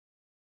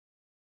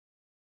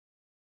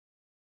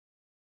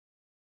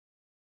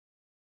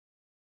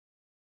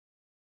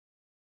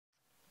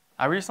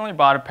I recently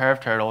bought a pair of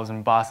turtles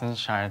in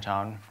Boston's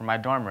Chinatown for my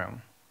dorm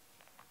room.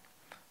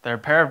 They're a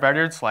pair of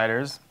red-eared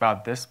sliders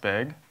about this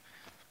big,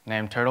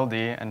 named Turtle D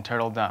and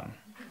Turtle Dumb.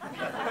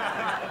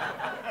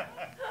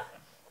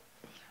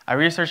 I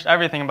researched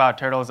everything about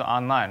turtles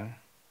online: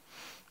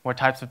 what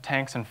types of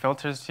tanks and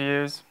filters to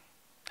use,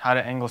 how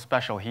to angle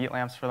special heat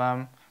lamps for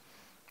them,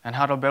 and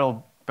how to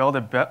build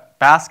a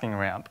basking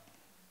ramp.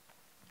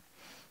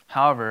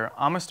 However,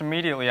 almost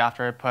immediately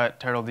after I put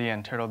Turtle D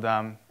and Turtle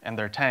Dumb in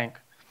their tank,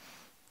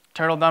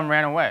 Turtle Dumb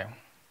ran away.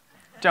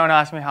 Don't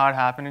ask me how it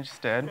happened, it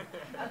just did.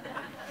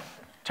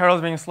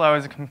 Turtles being slow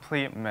is a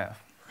complete myth.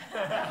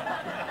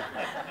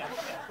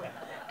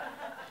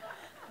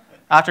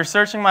 After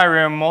searching my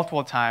room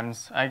multiple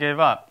times, I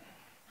gave up.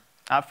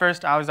 At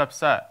first, I was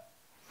upset.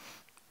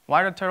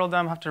 Why did Turtle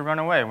Dumb have to run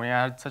away when he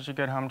had such a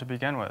good home to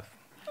begin with?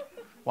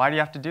 Why do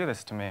you have to do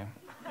this to me?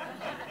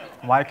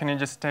 Why can't he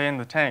just stay in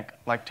the tank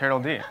like Turtle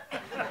D?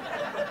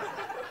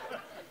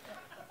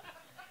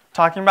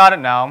 Talking about it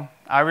now,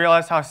 I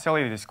realize how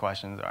silly these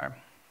questions are.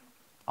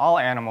 All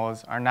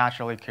animals are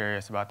naturally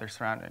curious about their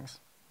surroundings.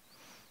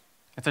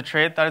 It's a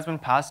trait that has been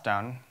passed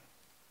down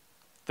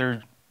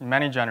through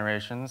many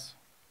generations.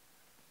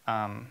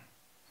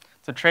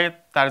 It's a trait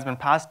that has been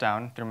passed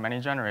down through many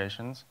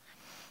generations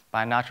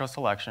by natural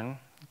selection,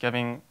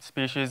 giving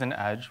species an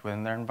edge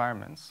within their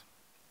environments.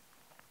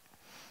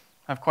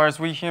 Of course,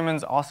 we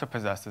humans also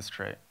possess this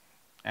trait,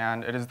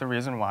 and it is the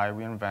reason why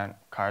we invent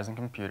cars and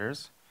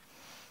computers,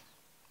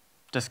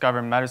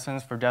 discover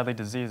medicines for deadly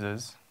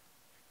diseases,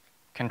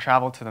 can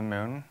travel to the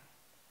moon,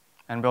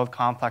 and build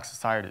complex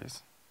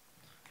societies.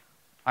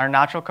 Our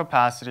natural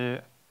capacity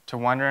to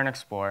wonder and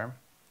explore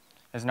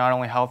is not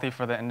only healthy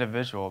for the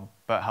individual,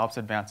 but helps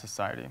advance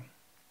society.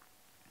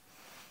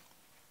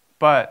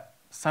 But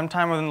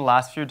sometime within the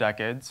last few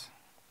decades,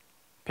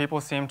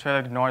 people seem to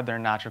have ignored their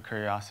natural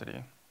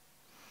curiosity.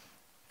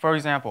 For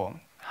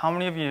example, how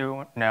many of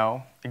you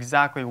know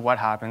exactly what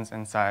happens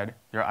inside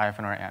your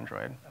iPhone or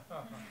Android?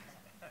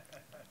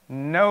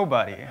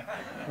 Nobody.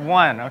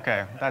 One,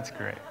 okay, that's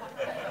great.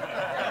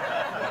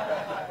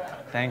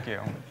 Thank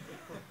you.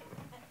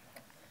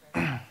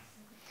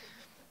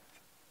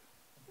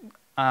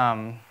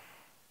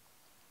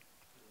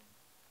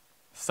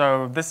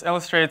 So this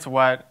illustrates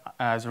what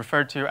is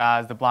referred to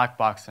as the black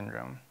box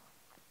syndrome.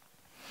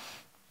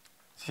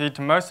 See,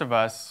 to most of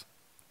us,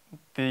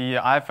 the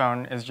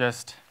iPhone is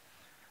just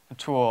a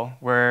tool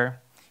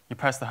where you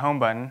press the home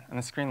button and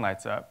the screen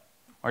lights up,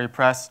 or you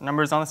press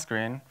numbers on the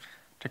screen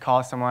to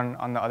call someone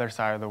on the other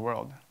side of the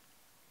world.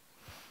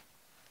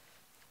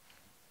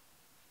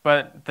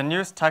 But the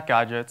newest tech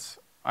gadgets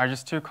are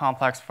just too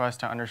complex for us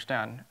to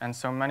understand, and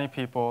so many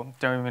people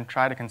don't even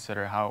try to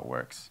consider how it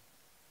works.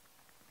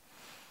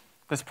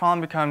 This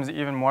problem becomes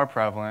even more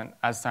prevalent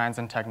as science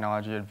and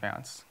technology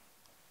advance,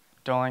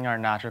 dulling our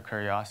natural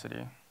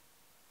curiosity.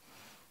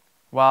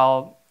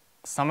 While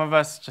some of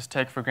us just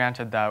take for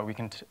granted that we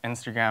can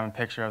Instagram a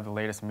picture of the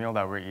latest meal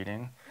that we're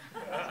eating,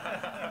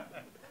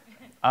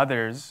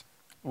 others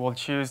will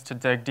choose to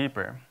dig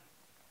deeper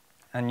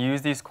and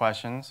use these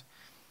questions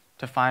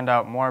to find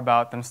out more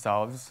about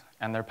themselves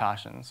and their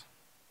passions.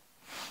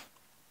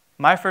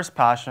 My first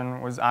passion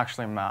was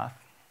actually math.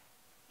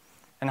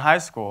 In high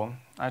school,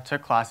 I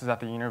took classes at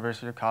the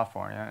University of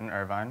California in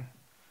Irvine,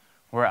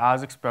 where I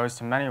was exposed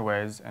to many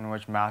ways in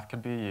which math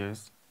could be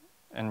used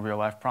in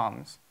real-life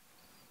problems.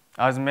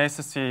 I was amazed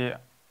to see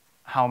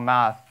how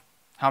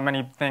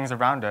many things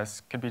around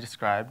us could be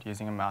described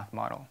using a math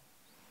model.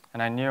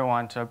 And I knew I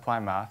wanted to apply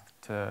math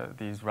to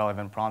these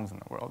relevant problems in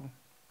the world.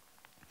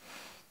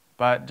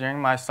 But during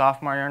my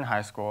sophomore year in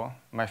high school,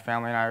 my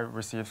family and I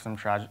received some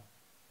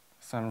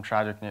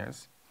tragic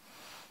news.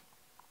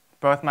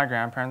 Both my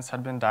grandparents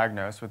had been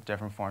diagnosed with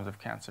different forms of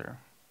cancer.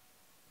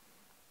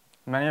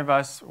 Many of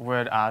us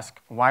would ask,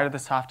 why did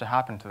this have to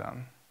happen to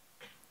them?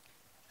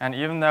 And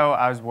even though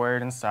I was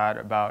worried and sad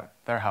about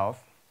their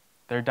health,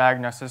 their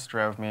diagnosis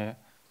drove me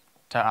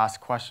to ask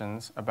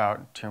questions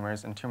about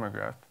tumors and tumor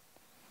growth.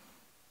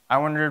 I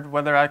wondered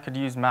whether I could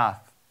use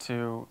math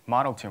to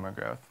model tumor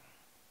growth.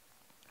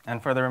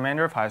 And for the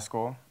remainder of high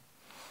school,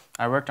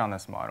 I worked on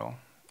this model.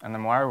 And the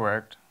more I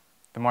worked,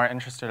 the more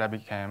interested I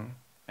became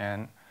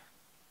in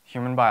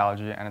human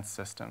biology and its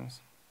systems.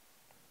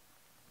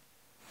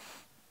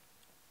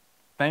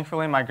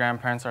 Thankfully, my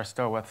grandparents are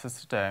still with us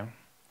today,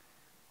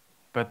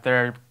 but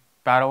their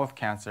battle with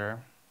cancer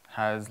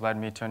has led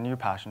me to a new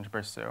passion to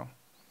pursue,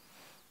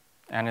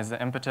 and is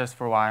the impetus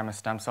for why I'm a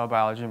stem cell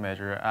biology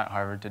major at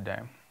Harvard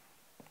today.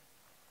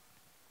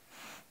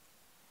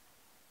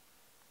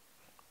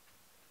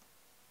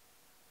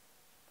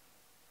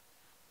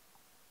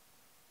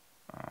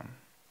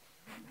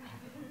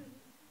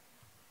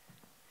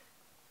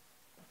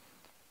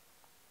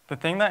 The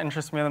thing that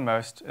interests me the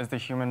most is the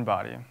human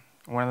body,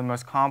 one of the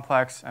most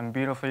complex and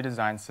beautifully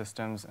designed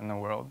systems in the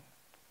world.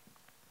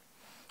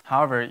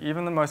 However,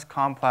 even the most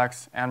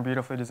complex and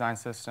beautifully designed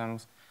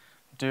systems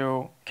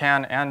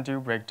can and do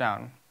break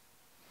down.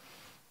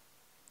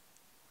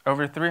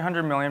 Over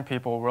 300 million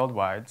people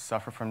worldwide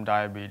suffer from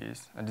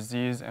diabetes, a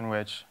disease in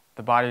which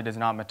the body does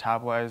not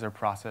metabolize or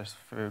process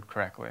food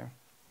correctly.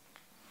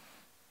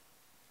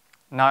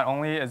 Not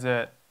only is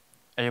it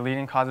a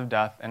leading cause of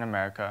death in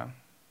America,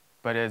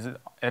 but it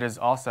is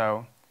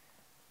also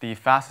the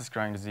fastest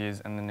growing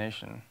disease in the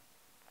nation.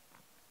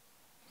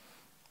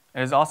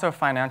 It is also a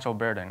financial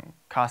burden,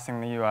 costing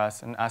the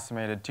US an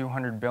estimated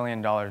 $200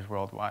 billion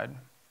worldwide,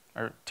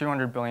 or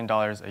 $200 billion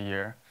a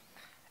year,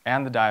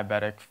 and the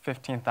diabetic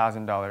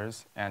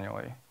 $15,000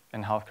 annually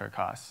in healthcare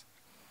costs.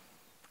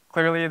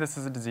 Clearly, this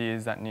is a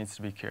disease that needs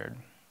to be cured.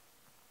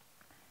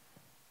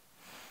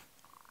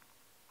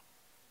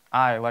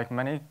 I, like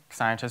many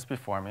scientists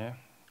before me,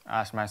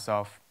 asked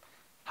myself,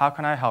 how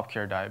can I help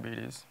cure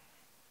diabetes?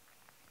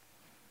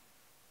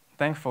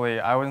 Thankfully,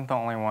 I wasn't the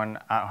only one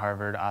at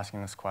Harvard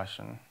asking this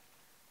question.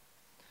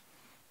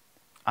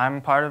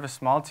 I'm part of a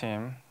small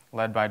team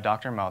led by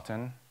Dr.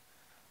 Melton,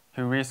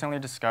 who recently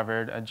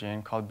discovered a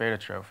gene called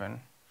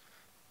beta-trophin.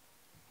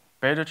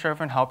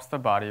 Beta-trophin helps the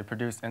body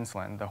produce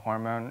insulin, the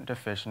hormone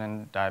deficient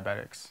in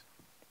diabetics.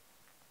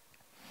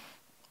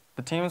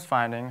 The team's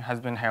finding has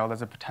been hailed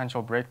as a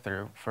potential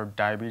breakthrough for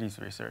diabetes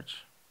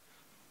research.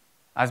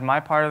 As my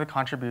part of the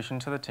contribution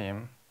to the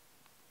team,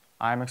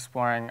 I'm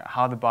exploring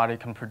how the body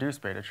can produce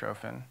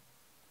beta-trophin.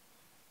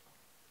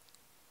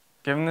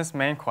 Given this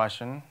main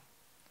question,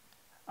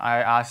 I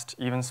asked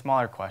even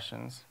smaller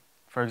questions.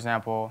 For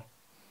example,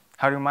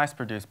 how do mice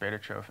produce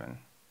beta-trophin?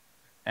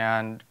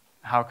 And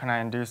how can I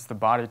induce the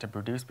body to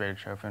produce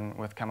beta-trophin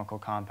with chemical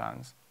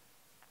compounds?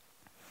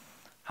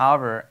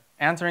 However,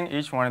 answering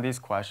each one of these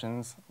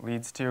questions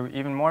leads to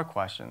even more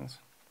questions.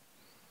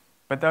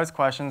 But those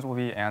questions will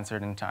be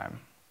answered in time.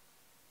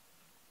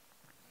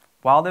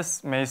 While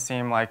this may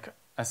seem like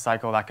a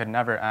cycle that could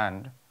never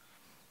end,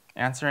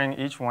 answering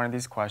each one of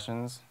these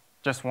questions,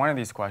 just one of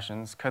these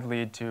questions, could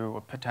lead to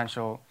a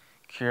potential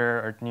cure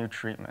or new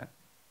treatment.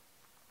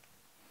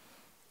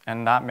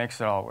 And that makes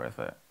it all worth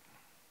it.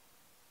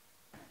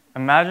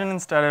 Imagine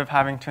instead of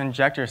having to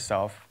inject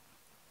yourself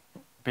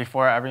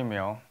before every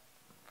meal,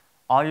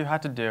 all you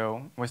had to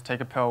do was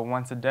take a pill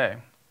once a day,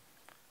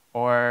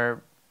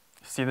 or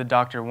see the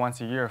doctor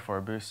once a year for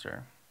a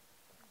booster.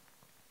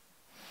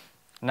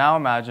 Now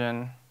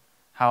imagine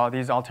how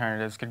these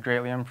alternatives could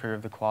greatly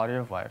improve the quality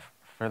of life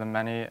for the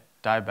many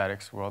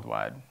diabetics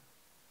worldwide.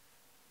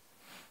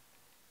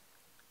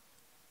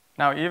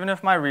 Now, even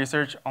if my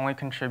research only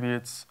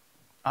contributes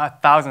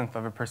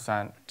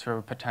 0.1% to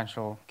a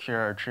potential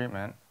cure or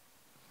treatment,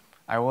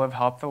 I will have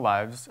helped the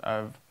lives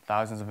of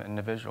thousands of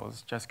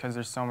individuals just because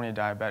there's so many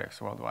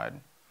diabetics worldwide.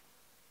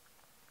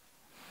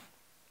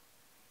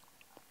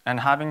 And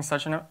having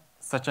such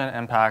an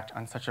impact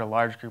on such a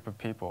large group of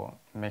people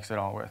makes it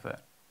all worth it.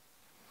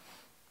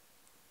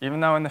 Even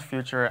though in the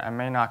future I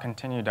may not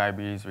continue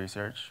diabetes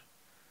research,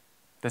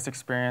 this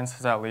experience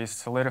has at least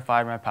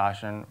solidified my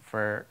passion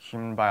for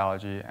human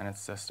biology and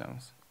its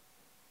systems.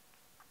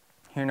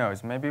 Who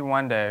knows, maybe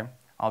one day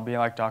I'll be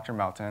like Dr.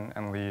 Melton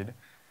and lead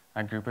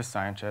a group of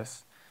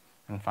scientists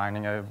in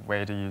finding a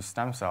way to use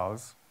stem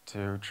cells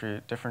to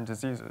treat different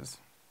diseases.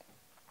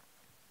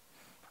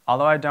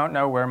 Although I don't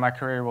know where my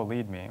career will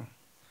lead me,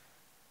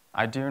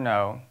 I do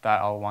know that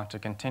I'll want to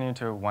continue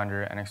to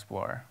wonder and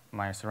explore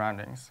my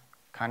surroundings,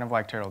 kind of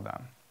like Turtle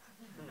Dam.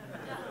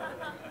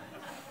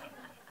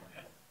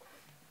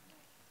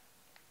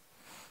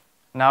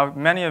 Now, for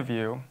many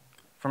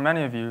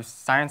of you,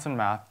 science and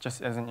math just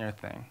isn't your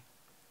thing.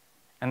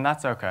 And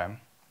that's okay,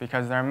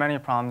 because there are many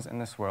problems in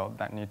this world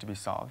that need to be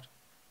solved.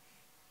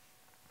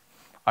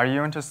 Are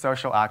you into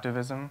social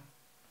activism?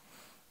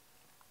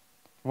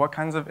 What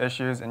kinds of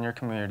issues in your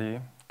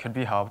community could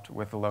be helped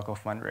with a local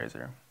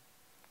fundraiser?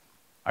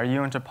 Are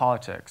you into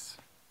politics?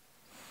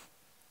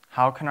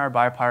 How can our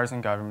bipartisan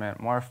government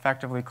more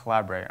effectively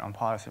collaborate on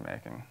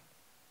policymaking?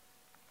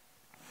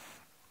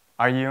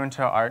 Are you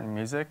into art and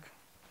music?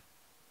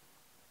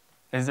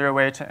 Is there a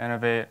way to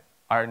innovate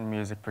art and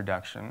music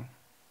production?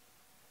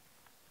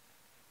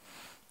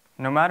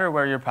 No matter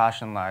where your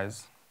passion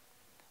lies,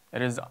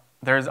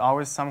 there is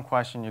always some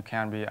question you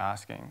can be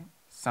asking,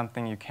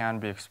 something you can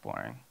be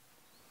exploring.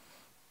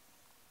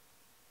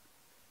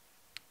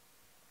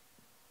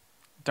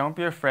 Don't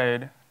be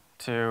afraid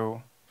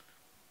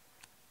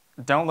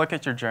don't look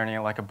at your journey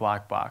like a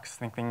black box,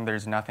 thinking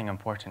there's nothing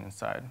important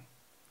inside.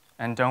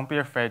 And don't be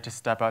afraid to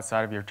step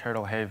outside of your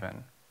turtle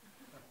haven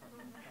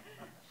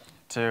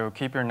to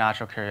keep your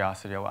natural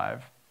curiosity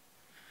alive.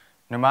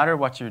 No matter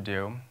what you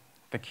do,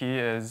 the key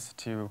is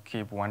to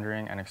keep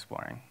wondering and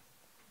exploring.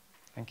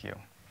 Thank you.